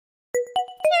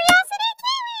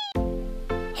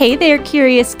Hey there,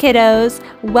 curious kiddos!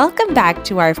 Welcome back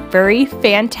to our furry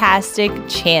fantastic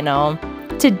channel.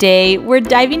 Today, we're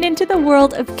diving into the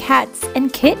world of cats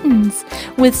and kittens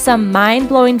with some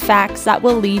mind-blowing facts that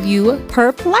will leave you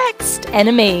perplexed and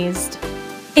amazed.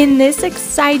 In this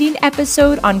exciting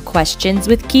episode on Questions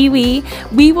with Kiwi,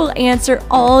 we will answer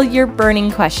all your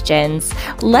burning questions.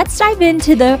 Let's dive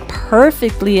into the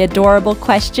perfectly adorable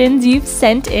questions you've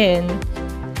sent in.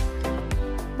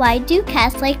 Why do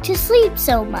cats like to sleep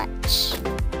so much?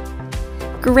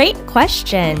 Great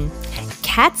question.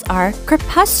 Cats are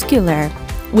crepuscular,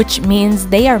 which means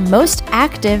they are most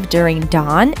active during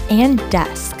dawn and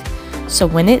dusk. So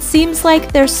when it seems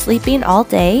like they're sleeping all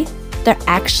day, they're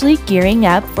actually gearing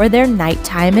up for their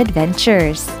nighttime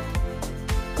adventures.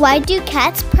 Why do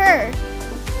cats purr?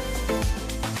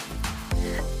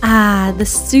 The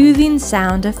soothing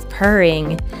sound of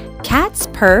purring. Cats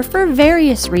purr for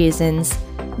various reasons.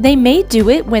 They may do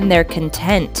it when they're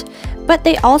content, but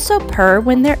they also purr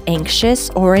when they're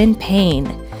anxious or in pain.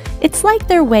 It's like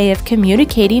their way of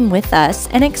communicating with us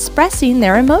and expressing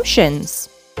their emotions.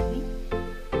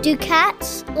 Do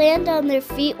cats land on their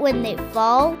feet when they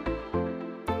fall?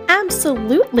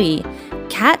 Absolutely!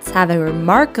 Cats have a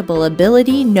remarkable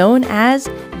ability known as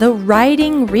the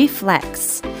riding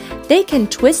reflex. They can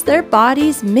twist their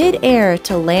bodies mid-air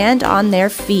to land on their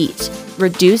feet,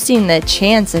 reducing the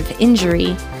chance of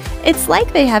injury. It's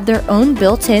like they have their own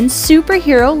built-in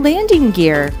superhero landing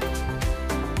gear.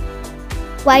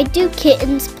 Why do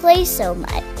kittens play so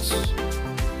much?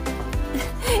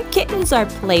 Kittens are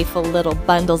playful little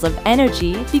bundles of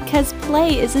energy because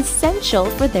play is essential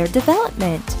for their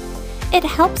development. It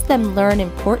helps them learn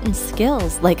important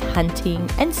skills like hunting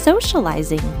and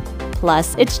socializing.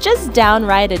 Plus, it's just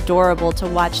downright adorable to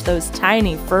watch those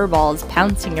tiny furballs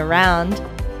pouncing around.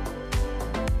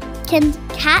 Can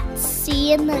cats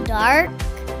see in the dark?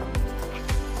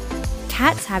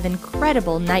 Cats have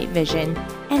incredible night vision,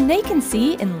 and they can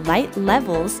see in light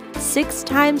levels 6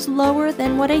 times lower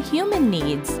than what a human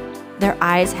needs. Their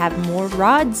eyes have more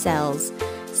rod cells,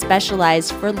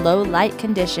 specialized for low light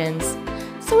conditions.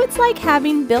 So it's like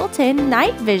having built-in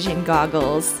night vision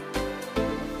goggles.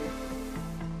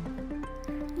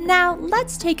 Now,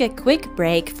 let's take a quick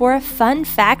break for a fun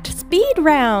fact speed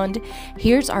round.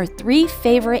 Here's our 3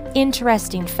 favorite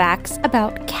interesting facts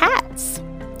about cats.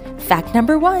 Fact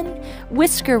number 1,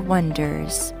 whisker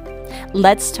wonders.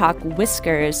 Let's talk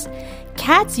whiskers.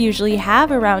 Cats usually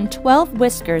have around 12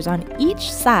 whiskers on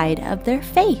each side of their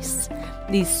face.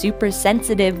 These super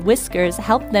sensitive whiskers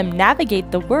help them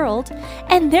navigate the world,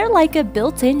 and they're like a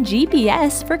built-in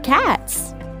GPS for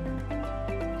cats.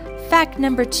 Fact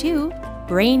number 2,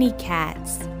 brainy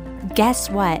cats. Guess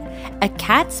what? A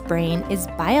cat's brain is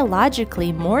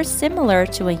biologically more similar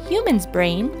to a human's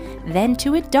brain than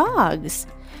to a dog's.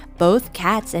 Both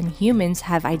cats and humans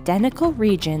have identical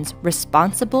regions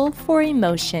responsible for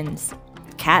emotions.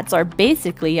 Cats are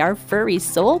basically our furry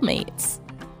soulmates.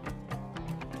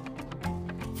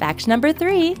 Fact number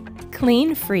 3,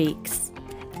 clean freaks.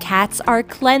 Cats are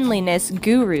cleanliness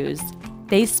gurus.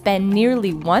 They spend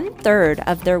nearly 1/3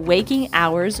 of their waking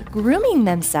hours grooming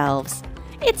themselves.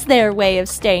 It's their way of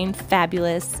staying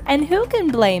fabulous, and who can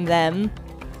blame them?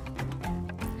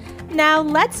 Now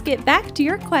let's get back to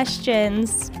your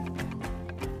questions.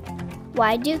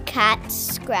 Why do cats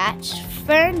scratch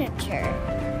furniture?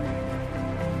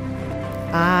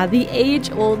 The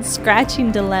age-old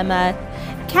scratching dilemma.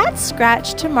 Cats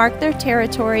scratch to mark their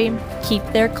territory, keep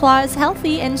their claws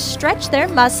healthy, and stretch their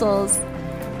muscles.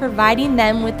 Providing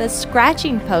them with a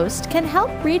scratching post can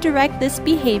help redirect this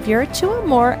behavior to a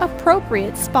more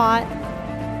appropriate spot.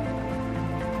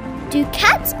 Do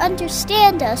cats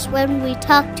understand us when we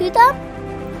talk to them?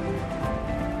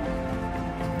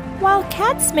 While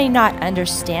cats may not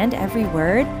understand every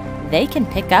word, they can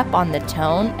pick up on the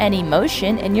tone and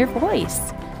emotion in your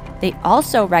voice. They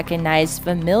also recognize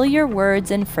familiar words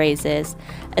and phrases,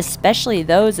 especially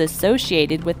those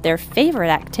associated with their favorite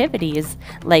activities,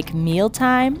 like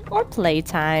mealtime or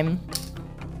playtime.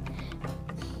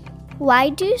 Why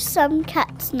do some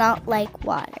cats not like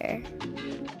water?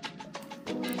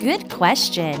 Good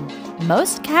question.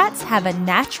 Most cats have a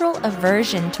natural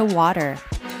aversion to water.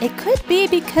 It could be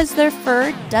because their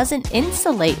fur doesn't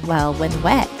insulate well when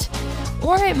wet,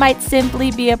 or it might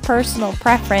simply be a personal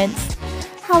preference.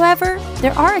 However,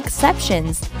 there are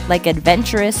exceptions, like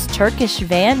adventurous Turkish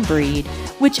van breed,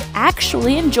 which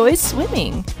actually enjoys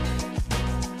swimming.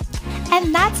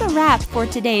 And that's a wrap for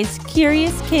today's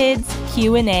Curious Kids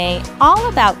Q&A, all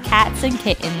about cats and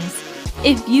kittens.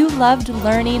 If you loved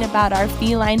learning about our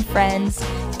feline friends,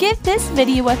 give this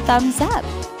video a thumbs up.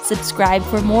 Subscribe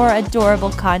for more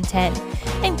adorable content,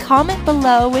 and and comment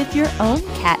below with your own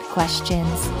cat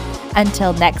questions.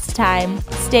 Until next time,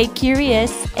 stay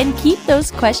curious and keep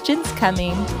those questions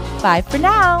coming. Bye for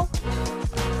now.